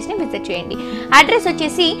ప్రజ్ఞ సారీస్ ని విజిట్ చేయండి. అడ్రస్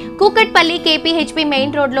వచ్చేసి కూకట్పల్లి KPHP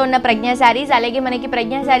మెయిన్ రోడ్ లో ఉన్న ప్రజ్ఞ సారీస్. అలాగే మనకి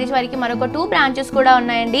ప్రజ్ఞ సారీస్ వారికి మరొక 2 బ్రాంచెస్ కూడా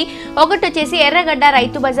ఉన్నాయండి. ఒకటి వచ్చేసి ఎర్రగడ్డ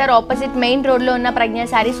Rythu Bazar opposite main road లో ఉన్న ప్రజ్ఞ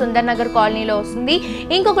సారీ సుందర్ నగర్ కాలనీలో వస్తుంది.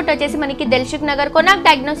 ఇంకొకటి వచ్చేసి మనకి Dilsukh Nagar Konark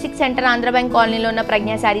diagnostic centre Andhra bank కాలనీలో ఉన్న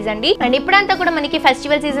ప్రజ్ఞ సారీస్ అండి. అండ్ ఇప్పుడంతా కూడా మనకి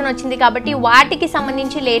ఫెస్టివల్ సీజన్ వచ్చింది కాబట్టి వాటికి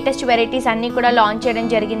సంబంధించి లేటెస్ట్ వెరైటీస్ అన్ని కూడా లాంచ్ చేయడం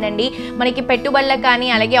జరిగిందండి. మనకి పెట్టుబడులకు కానీ,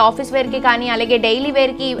 అలాగే ఆఫీస్ వేర్ కి కానీ, అలాగే డైలీ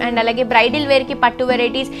వేర్ కి అండ్ అలాగే బ్రైడల్ వేర్ కి పట్టు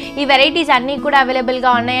వెరైటీస్, ఈ వెరైటీస్ అన్ని కూడా అవైలబుల్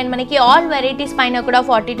గా ఉన్నాయి. అండ్ మనకి ఆల్ వెరైటీస్ పైన కూడా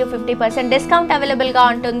 40 to 50% డిస్కౌంట్ అవైలబుల్ గా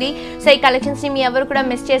ఉంటుంది. సో ఈ కలెక్షన్స్ ని మీ ఎవరు కూడా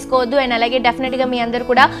మిస్ చేసుకోవద్దు. అండ్ అలాగే డెఫినెట్ గా మీ అందరూ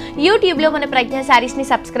కూడా యూట్యూబ్ లో మన ప్రజ్ఞ సారీస్ ని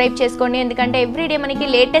సబ్స్క్రైబ్ చేసుకోండి. ఎందుకంటే ఎవ్రీడే మనకి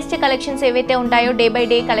లేటెస్ట్ కలెక్షన్స్ ఏవైతే ఉంటాయో డే బై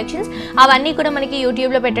డే కలెక్షన్స్ అవన్నీ కూడా మనకి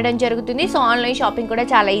యూట్యూబ్ లో పెట్టడం జరుగుతుంది. సో ఆన్లైన్ షాపింగ్ కూడా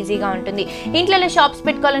చాలా ఈజీగా ఉంటుంది. ఇంట్లో షాప్స్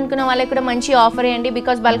పెట్టుకోవాలనుకున్న వాళ్ళకి కూడా మంచి ఆఫర్ అండి.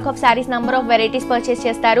 Because bulk of saris number of varieties purchase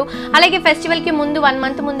చేస్తారు. అలాగే ఫెస్టివల్ కి ముందు 1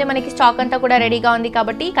 month ముందే మనకి స్టాక్ అంతా కూడా రెడీగా ఉంది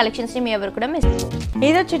కాబట్టి ఈ కలెక్షన్స్ ని మీ ఎవరు కూడా మిస్ చేసుకోండి.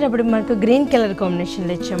 ఇది వచ్చేటప్పుడు మనకు గ్రీన్ కలర్ కాంబినేషన్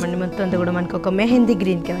లో ఇచ్చామండి. మొత్తం అంతా కూడా మనకు ఒక మెహందీ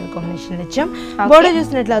గ్రీన్ కలర్ కాంబినేషన్ లో ఇచ్చాం. బోర్డర్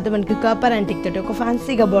చూసినట్లయితే మనకి కాపర్ అంటిక్ తోటి ఒక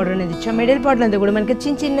ఫ్యాన్సీగా బోర్డర్ అనేది ఇచ్చాం. మిడిల్ పార్ట్ అంతా కూడా మనకి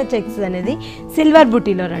చిన్న చిన్న చెక్స్ అనేది సిల్వర్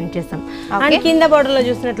బుటీలో రన్ చేసాం. అండ్ కింద బోర్డర్ లో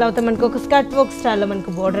చూసినట్లయితే మనకు ఒక స్కర్ట్ వర్క్ స్టైల్ లో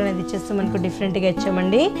మనకు బోర్డర్ అనేది ఇచ్చేస్తూ మనకు డిఫరెంట్ గా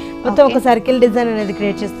ఇచ్చామండి. మొత్తం ఒక సర్కిల్ డిజైన్ అనేది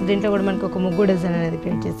క్రియేట్ చేస్తుంది. దీంట్లో కూడా మనకు ఒక ముగ్గు డిజైన్ అనేది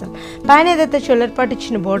క్రియేట్ చేస్తాం. పైన ఏదైతే షోల్డర్ పార్ట్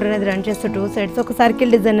ఇచ్చిన బోర్డర్ అనేది రన్ చేస్తూ 2 sides ఒక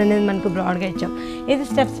సర్కిల్ డిజైన్ అనేది మనకు బ్రాడ్ గా ఇచ్చాం. ఇది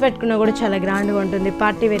స్టెప్స్ పెట్టుకున్నా కూడా చాలా గ్రాండ్ గా ఉంటుంది.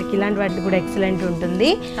 పార్టీ వేర్ కి ఇలాంటి వాటికి కూడా ఎక్సలెంట్ ఉంటుంది.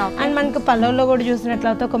 అండ్ మనకు పళ్ళలో కూడా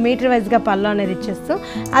చూసినట్లయితే ఒక మీటర్ వైజ్ గా పళ్ళు అనేది ఇచ్చేస్తూ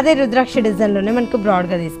అదే రుద్రాక్ష డిజైన్ లోనే మనకు బ్రాడ్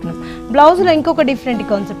గా తీసుకున్నాం. బ్లౌజ్ లో ఇంకొక డిఫరెంట్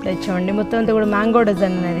కాన్సెప్ట్ ఇచ్చామండి. మొత్తం అంతా కూడా మ్యాంగో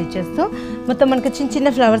డిజైన్ అనేది ఇచ్చేస్తూ మొత్తం మనకు చిన్న చిన్న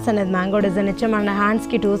ఫ్లవర్స్ అనేది మ్యాంగో డిజైన్ ఇచ్చాం. అండ్ హ్యాండ్స్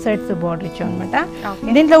కి 2 sides బార్డర్ ఇచ్చాం అనమాట.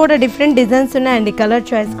 దీంట్లో కూడా డిఫరెంట్ డిజైన్స్ ఉన్నాయి అండ్ కలర్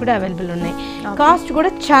చాయిస్ కూడా అవైలబుల్ ఉన్నాయి. కాస్ట్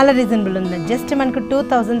కూడా చాలా రీజనబుల్ ఉంది. జస్ట్ మనకు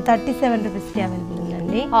 2037 రూపీస్ కి అవైలబుల్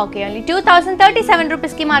ఉందండి. ఓకే, ఓన్లీ 2037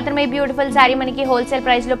 రూపీస్ కి మాత్రమే బ్యూటిఫుల్ సారీ మనకి హోల్సేల్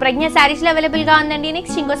ప్రైస్ లో ప్రజ్ఞ సారీస్ లో అవైలబుల్ గా ఉందండి.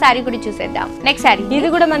 నెక్స్ట్ ఇంకో సారీ కూడా చూసేద్దాం. నెక్స్ట్ సారీ ఇది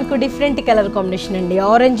కూడా మనకు డిఫరెంట్ కలర్ కాంబినేషన్ అండి.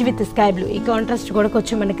 Orange with sky blue. ఈ కాంట్రాస్ట్ కూడా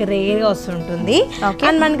కొంచెం మనకి రేర్ గా వస్తుంటుంది.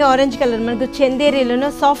 అండ్ మనకి ఆరెంజ్ కలర్ మనకు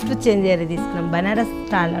చందేరీలోనే సాఫ్ట్ చందేరీ తీసుకున్నాం. బనారస్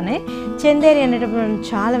స్టైల్ లోనే చందేరీ అనేటప్పుడు మనం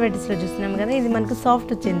చాలా వెరైటీస్ లో చూస్తున్నాం కదా. ఇది మనకు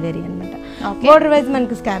సాఫ్ట్ చందేరీ అనమాట. బోర్డర్ వైజ్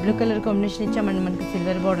మనకు స్కై బ్లూ కలర్ కాంబినేషన్ ఇచ్చామండి. మనకి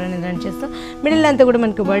సిల్వర్ బోర్డర్ అనేది రన్ చేస్తాం. మిడిల్ అంతా కూడా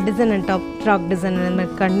మనకు bird design and top track design అనేది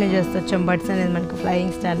మనకి కంటిన్యూ చేస్తూ వచ్చాము. బర్డ్స్ అనేది మనకు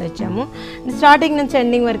ఫ్లయింగ్ స్టైల్ వచ్చాము. స్టార్టింగ్ నుంచి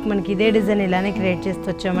ఎండింగ్ వరకు మనకి ఇదే డిజైన్ ఇలానే క్రియేట్ చేస్తూ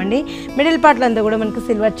వచ్చామండి. మిడిల్ పార్ట్లో అంతా కూడా మనకు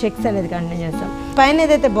సిల్వర్ చెక్స్ అనేది కంటిన్యూ చేస్తాం. పైన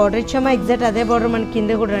ఏదైతే బార్డర్ ఇచ్చామో ఎగ్జాక్ట్ అదే బార్డర్ మనకి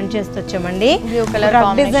కింద కూడా రన్ చేస్తూ వచ్చామండి. బ్లూ కలర్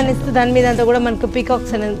డిజైన్ ఇస్తూ దాని మీద అంతా కూడా మనకు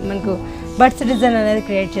పీకాక్స్ అనేది మనకు బర్డ్స్ డిజైన్ అనేది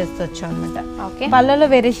క్రియేట్ చేస్తూ వచ్చాం అనమాట. పళ్ళలో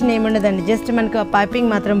వేరియేషన్ ఏముండదండి. జస్ట్ మనకు పైపింగ్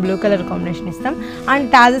మాత్రం బ్లూ కలర్ కాంబినేషన్ ఇస్తాం. అండ్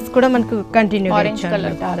టాజెస్ కూడా మనకు కంటిన్యూ ఆరెంజ్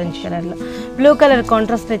కలర్ లో బ్లూ కలర్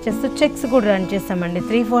కాంట్రాస్ట్ వచ్చేస్తూ చెక్స్ కూడా రన్ చేస్తామండి.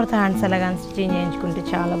 3/4 హ్యాండ్స్ అలాగా స్టిచింగ్ చేయించుకుంటే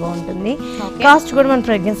చాలా బాగుంటుంది. కాస్ట్ కూడా మన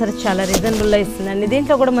ప్రజ్ఞ సారీ చాలా రీజనబుల్ గా ఇస్తుందండి.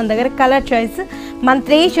 దీంట్లో కూడా మన దగ్గర కలర్ చాయిస్ మన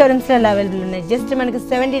 3 షోరూమ్స్ లో అవైలబుల్ ఉన్నాయి. జస్ట్ మనకి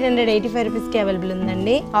 1785 రూపీస్ కి అవైలబుల్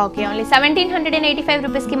ఉందండి. ఓకే, ఓన్లీ 1785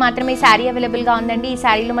 రూపీస్ కి మాత్రమే ఈ సారీ అవైలబుల్ గా ఉందండి. ఈ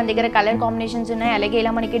సారీలో మన దగ్గర కలర్ కాంబినేషన్స్ ఉన్నాయి. అలాగే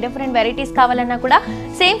ఇలా మనకి డిఫరెంట్ వెరైటీస్ కావాలన్నా కూడా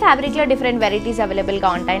సేమ్ ఫ్యాబ్రిక్ లో డిఫరెంట్ వెరైటీస్ అవైలబుల్ గా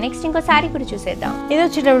ఉంటాయి. నెక్స్ట్ ఇంకో సారీ కూడా చూసేద్దాం. ఇది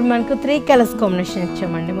వచ్చేటప్పుడు మనకు 3 కలర్స్ కాంబినేషన్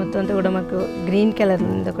ఇచ్చామండి. మొత్తం అంతా కూడా మనకు గ్రీన్ కలర్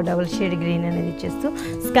ఒక డబుల్ షేడ్ గ్రీన్ అనేది ఇచ్చేస్తూ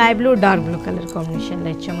sky blue dark blue colour combination లో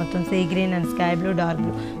ఇచ్చాం. మొత్తం sea green and sky blue dark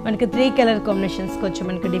blue మనకి 3 కలర్ కాంబినేషన్స్ వచ్చి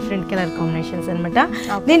మనకి డిఫరెంట్ కలర్ కాంబినేషన్స్ అనమాట.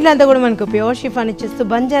 దీంట్లో అంతా కూడా మనకు ప్యూర్ షిఫాన్ ఇచ్చేస్తూ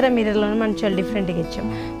బంజారా మిర్రర్ లో మనం చాలా డిఫరెంట్ గా ఇచ్చాం.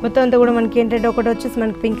 మొత్తం అంతా కూడా మనకి ఏంటంటే ఒకటి వచ్చేసి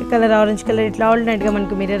మనకి పింక్ కలర్ ఆరెంజ్ కలర్ ఇట్లా ఆల్టర్నేట్ గా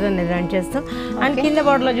మనకు మిర్రర్ అనేది రన్ చేస్తాం. అండ్ కింద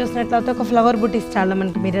బార్డర్ లో చూసినట్లయితే ఒక ఫ్లవర్ బుటీ స్టైల్ లో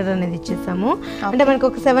మనకి మిర్రర్ అనేది ఇచ్చేసాము. అంటే మనకి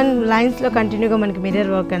ఒక 7 లైన్స్ లో కంటిన్యూగా మనకి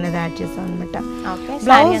మిర్రర్ వర్క్ అనేది యాడ్ చేస్తాం అనమాట.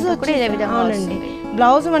 బ్లౌజ్ అవునండి.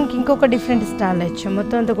 బ్లౌజ్ మనకి ఇంకొక డిఫరెంట్ స్టైల్ ఇచ్చాం.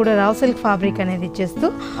 మొత్తం అంతా కూడా రావ్ సిల్క్ ఫ్యాబ్రిక్ అనేది ఇచ్చేస్తూ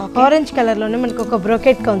ఆరెంజ్ కలర్ లోనే మనకి ఒక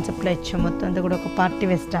బ్రోకెట్ కాన్సెప్ట్ లో ఇచ్చాం. మొత్తం అంతా కూడా ఒక పార్టీ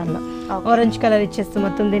వేర్ స్టైల్ లో ఆరెంజ్ కలర్ ఇచ్చేస్తూ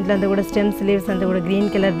మొత్తం దీంట్లో అంతా కూడా స్టెమ్ స్లీవ్స్ అంతా కూడా green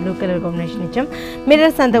colour blue colour combination ఇచ్చాం.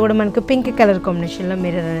 మిర్రర్స్ అంతా కూడా మనకు పింక్ కలర్ కాంబినేషన్ లో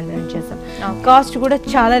మిర్రర్ అనేది రన్ చేస్తాం. కాస్ట్ కూడా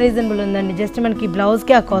చాలా రీజనబుల్ ఉందండి. జస్ట్ మనకి బ్లౌజ్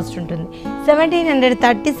కి ఆ కాస్ట్ ఉంటుంది.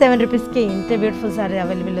 1737 రూపీస్ కి ఇంత బ్యూటిఫుల్ సారీ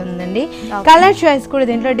అవైలబుల్ ఉందండి. కలర్ చాయిస్ కూడా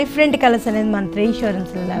దీంట్లో డిఫరెంట్ కలర్స్ అనేది మన 3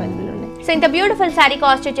 షోరూమ్స్ లో అవైలబుల్ ఉన్నాయి. సో ఇంత బ్యూటిఫుల్ సారీ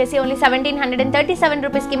కాస్ట్ వచ్చేసి ఓన్లీ 1737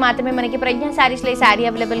 రూపీస్ కి మాత్రమే మనకి ప్రజ్ఞ సారీస్ లో ఈ సారీ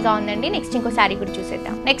అవైలబుల్ గా ఉందండి. నెక్స్ట్ ఇంకో సారీ కూడా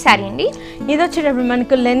చూసేద్దాం. నెక్స్ట్ సారీ అండి. ఇది వచ్చేటప్పుడు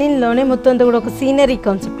మనకు లెనిన్ లోనే మొత్తం అంతా కూడా ఒక సీనరీ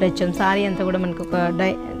కాన్సెప్ట్ లో ఇచ్చాం. సారీ అంతా కూడా మనకు ఒక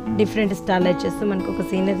డిఫరెంట్ స్టైల్ ఇచ్చేస్తూ మనకు ఒక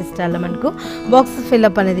సీనరీ స్టైల్లో మనకు బాక్సెస్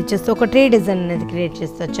ఫిల్అప్ అనేది ఇచ్చేస్తూ ఒక ట్రీ డిజైన్ అనేది క్రియేట్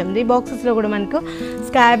చేస్తూ వచ్చాము. ఈ బాక్సెస్లో కూడా మనకు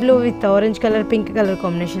sky blue with orange colour pink colour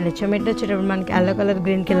కాంబినేషన్లో ఇచ్చాము. ఇటు వచ్చేటప్పుడు మనకి ఎల్లో కలర్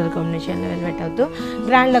గ్రీన్ కలర్ కాంబినేషన్లో వెల్వెట్ అవుతూ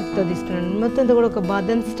గ్రాండ్ లుక్తో తీసుకున్నాను. మొత్తం కూడా ఒక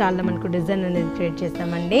బాదం స్టైల్లో మనకు డిజైన్ అనేది క్రియేట్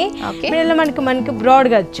చేస్తామండి. ఇలా మనకు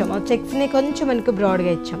బ్రాడ్గా ఇచ్చాము. చెక్స్ని కొంచెం మనకు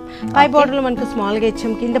బ్రాడ్గా ఇచ్చాం. పై బార్డర్లో మనకు స్మాల్గా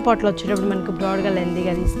ఇచ్చాం. కింద పాటలో వచ్చేటప్పుడు మనకు బ్రాడ్గా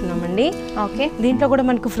లెందీగా తీసుకున్నామండి. ఓకే, దీంట్లో కూడా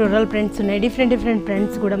మనకు ఫ్లోరల్ ప్రింట్స్ ఉన్నాయి. డిఫరెంట్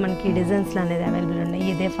ప్రింట్స్ కూడా మనకి డిజైన్స్లో అనేది అవైలబుల్ ఉన్నాయి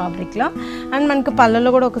ఇదే ఫ్యాబ్రిక్లో. అండ్ మనకు పళ్ళలో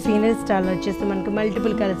కూడా ఒక సీనరీ స్టైల్లో వచ్చేసి మనకు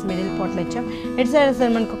మల్టిపుల్ కలర్స్ మిడిల్ పాట్లో ఇచ్చాం. ఇటు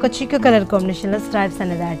సైడ్ మనకు ఒక చిక్కు కలర్ కాంబినేషన్లో స్ట్రైప్స్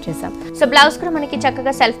అనేది యాడ్ చేసాం. సో బ్లౌజ్ కూడా మనకి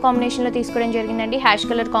చక్కగా సెల్ఫ్ కాంబినేషన్లో తీసుకోవడం జరిగిందండి. హ్యాష్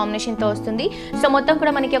కలర్ కాంబినేషన్తో వస్తుంది. సో మొత్తం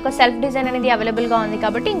కూడా మనకి ఒక సెల్ఫ్ డిజైన్ అనేది అవైలబుల్గా ఉంది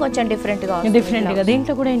కాబట్టి ఇంకొంచెం డిఫరెంట్గా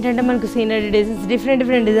దీంట్లో కూడా ఏంటంటే మనకు సీనరీ డిజైన్స్ డిఫరెంట్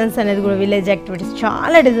డిజైన్స్ అనేది కూడా విలేజ్ యాక్టివిటీస్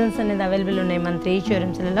చాలా డిజైన్స్ అనేది అవైలబుల్ ఉన్నాయి మన 3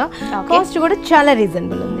 షోరూమ్స్లలో. కాస్ట్ కూడా చాలా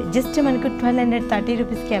రీజనబుల్ ఉంది. జస్ట్ మనకు 1230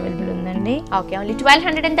 రూపీస్కి అవైలబుల్ ఉందండి. ఓకే, ఓన్లీ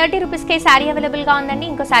 1230 రూపీస్కి సారీ అవైలబుల్గా ఉందండి.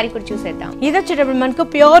 ఇంకో సారీ కూడా చూసేద్దాం. ఇది వచ్చేటప్పుడు మనకు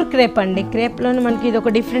ప్యూర్ క్రేప్ అండి. క్రేప్లోనే మనకి ఇది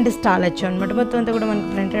ఒక డిఫరెంట్ స్టైల్ వచ్చాం అనమాట. మొత్తం అంతా కూడా మనకు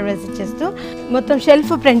ప్రింటెడ్ డ్రెస్ ఇచ్చేస్తూ మొత్తం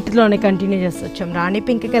షెల్ఫ్ ప్రింట్లోనే కంటిన్యూ చేస్తూ వచ్చాం. రాణి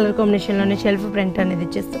పింక్ కలర్ కాంబినేషన్లోనే షెల్ఫ్ ప్రింట్ అనేది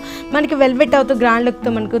ఇచ్చేస్తూ మనకి వెల్వెట్ అవుతూ గ్రాండ్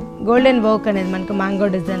లుక్తో మనకు గోల్డెన్ వర్క్ అనేది మనకు మ్యాంగో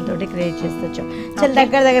డిజైన్ తోటి క్రియేట్ చేస్తూ వచ్చాం. చాలా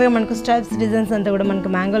దగ్గరగా మనకు స్ట్రైప్స్ డిజైన్స్ అంతా కూడా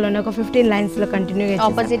మనకు మ్యాంగోలోనే ఒక 15 లైన్స్ లో కంటిన్యూ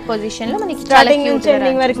ఆపోజిట్ పొజిషన్ లో మనకి స్టార్టింగ్ నుంచి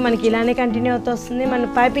ఎండింగ్ వరకు మనకి ఇలానే కంటిన్యూ అవుతూ వస్తుంది. మన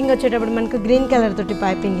పైపింగ్ వచ్చేటప్పుడు మనకు గ్రీన్ కలర్ తోటి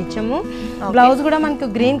పైపింగ్ ఇచ్చాము. బ్లౌజ్ కూడా మనకు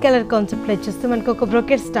గ్రీన్ కలర్ కాన్సెప్ట్ లో ఇచ్చేస్తూ మనకు ఒక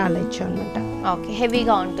బ్రొకెట్ స్టైల్ ఇచ్చాం అనమాట. ఓకే,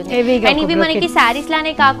 హెవీగా ఉంటుంది. అండ్ ఇవి మనకి సారీస్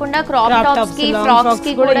లానే కాకుండా క్రాప్ టాప్స్ కి ఫ్రాక్స్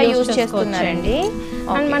కి కూడా యూస్ చేస్తున్నారండి.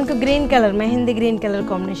 అండ్ మనకు green colour mehndi green colour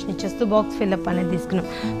combination ఇచ్చేస్తూ బాక్స్ ఫిల్అప్ అనేది తీసుకున్నాం.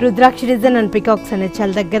 రుద్రాక్ష డిజైన్ అండ్ పికాక్స్ అనేది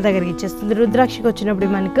చాలా దగ్గరగా ఇచ్చేస్తుంది. రుద్రాక్షకి వచ్చినప్పుడు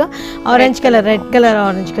మనకు orange colour red colour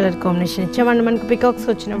orange colour combination ఇచ్చాం. అండ్ మనకు పికాక్స్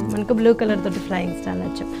వచ్చినప్పుడు మనకు బ్లూ కలర్ తోటి ఫ్లయింగ్ స్టైల్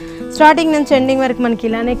వచ్చాం. స్టార్టింగ్ నుంచి ఎండింగ్ వరకు మనకి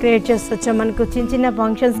ఇలానే క్రియేట్ చేస్తూ వచ్చాం. మనకు చిన్న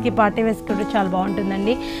ఫంక్షన్స్కి పార్టీ వేర్స్ కూడా చాలా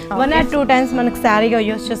బాగుంటుందండి. 1 or 2 టైమ్స్ మనకు శారీగా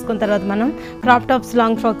యూస్ చేసుకున్న తర్వాత మనం క్రాప్ టాప్స్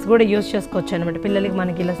లాంగ్ ఫ్రాక్స్ కూడా యూస్ చేసుకోవచ్చు అనమాట. పిల్లలకి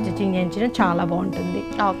మనకి ఇలా స్టిచ్చింగ్ చేయించడం చాలా బాగుంటుంది.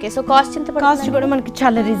 ఓకే, సో కాస్ట్ ఎంత? కాస్ట్ కూడా మనకి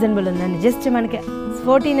చాలా రీజనబుల్ ఉందండి. జస్ట్ మనకి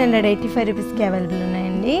 1485 రూపీస్కి అవైలబుల్ ఉన్నాయండి.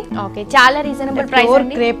 ఓకే, చాలా రీజనబుల్ ప్రైస్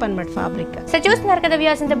అండి. క్రేప్ అన్నమాట ఫ్యాబ్రిక్. సో చూస్తున్నారు కదా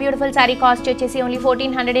వ్యూవర్స్, ఇంత బ్యూటిఫుల్ సారీ కాస్ట్ వచ్చేసి ఓన్లీ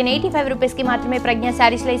 1485 రూపీస్కి మాత్రమే ప్రజ్ఞ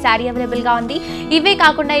సారీస్లో ఈ సారీ అవైలబుల్గా ఉంది. ఇవే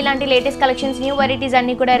కాకుండా ఇలాంటి లేటెస్ట్ కలెక్షన్స్ న్యూ వెరైటీస్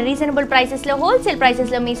అన్ని కూడా రీజనబుల్ ప్రైసెస్లో హోల్సేల్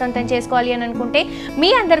ప్రైసెస్లో మీ సొంతం చేసుకోవాలి అని అనుకుంటే మీ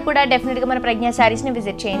అందరు కూడా డెఫినెట్గా మన ప్రజ్ఞ సారీస్ని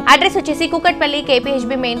విజిట్ చేయండి. అడ్రస్ వచ్చేసి కుకట్పల్లి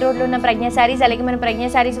KPHB మెయిన్ రోడ్లో ఉన్న ప్రజ్ఞ సారీస్. అలాగే మన ప్రజ్ఞ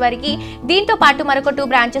సారీస్ వారికి దీంతో పాటు మరొక 2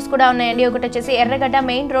 బ్రాంచెస్ కూడా ఉన్నాయండి. ఒకటి వచ్చేసి ఎర్రగడ్డ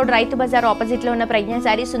మెయిన్ రోడ్ రైతు బజార్ ఆపోజిట్లో ఉన్న ప్రజ్ఞ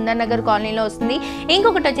సారీ సుందర్ నగర్ కాలనీలో వస్తుంది.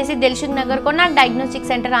 ఇంకొకటి వచ్చేసి Dilsukh Nagar కొన్నాక్ diagnostic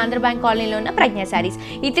centre Andhra bank కాలనీలో ఉన్న ప్రజ్ఞ సారీస్.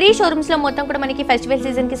 ఈ 3 షోరూమ్స్ లో మొత్తం కూడా మనకి ఫెస్టివల్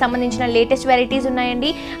సీజన్ కి సంబంధించిన లేటెస్ట్ వెరైటీస్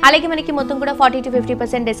ఉన్నాయండి. అలాగే మనకి మొత్తం కూడా 40 to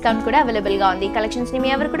 50% డిస్కౌంట్ కూడా అవైలబుల్ గా ఉంది. కలెక్షన్స్ ని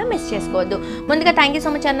మీ ఎవరు కూడా మిస్ చేసుకోవద్దు. ముందుగా థ్యాంక్ యూ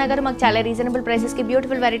సో మచ్ అన్న గారు, మాకు చాలా రీజనబుల్ ప్రైసెస్ కి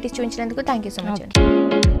beautiful varieties చూపించినందుకు thank you so much.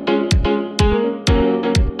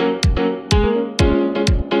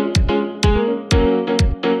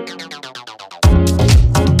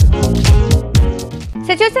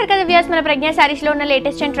 So చూస్తారు కదా వ్యూవర్స్, మన ప్రజ్ఞ సారీస్ లో ఉన్న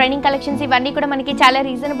లేటెస్ట్ అండ్ ట్రైనింగ్ కలెక్షన్స్ ఇవన్నీ కూడా మనకి చాలా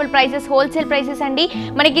రీజనబుల్ ప్రైసెస్, హోల్సేల్ ప్రైసెస్ అండి.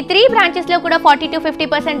 మనకి 3 బ్రాంచెస్ లో కూడా 40 to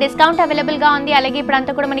 50% డిస్కౌంట్ అవైలబుల్ గా ఉంది. అలాగే ఇప్పుడు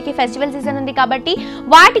అంతా కూడా మనకి ఫెస్టివల్ సీజన్ ఉంది కాబట్టి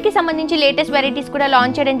వాటికి సంబంధించి లేటెస్ట్ వెరైటీస్ కూడా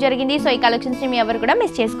లాంచ్ చేయడం జరిగింది. సో ఈ కలెక్షన్స్ ని మీ ఎవరు కూడా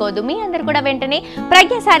మిస్ చేసుకోవద్దు. మీ అందరు కూడా వెంటనే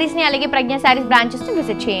ప్రజ్ఞ సారీస్ ని అలాగే ప్రజ్ఞ సారీస్ బ్రాంచెస్ ని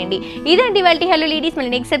విజిట్ చేయండి. ఇదండి వాళ్ళ హలో లేడీస్,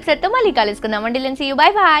 మళ్ళీ నెక్స్ట్ ఎపిసోడ్ తో మళ్ళీ కలుసుకుందాం. అండి లెన్స్ యూ,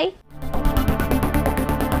 బై బాయ్.